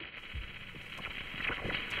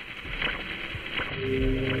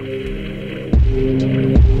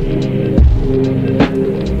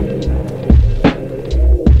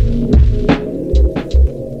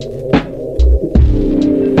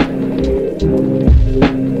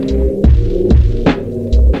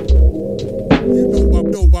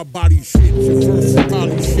My body shit, your first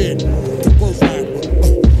body shit. The first rapper,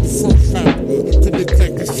 first rapper, to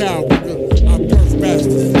neglect the shower. I birth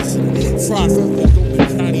bastards, listen. Fried hookers on the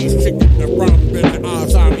Chinese chicken. The round bend the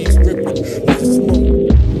eyes, I be stripping. Let's smoke.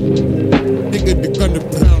 Nigga, the gun to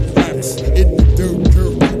pound raps. In the dirt,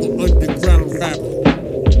 people underground rapper.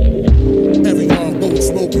 Heavy all go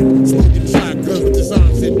smoking shotguns with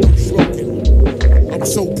designs and no smoking. I'm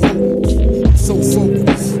so potent, I'm so focused.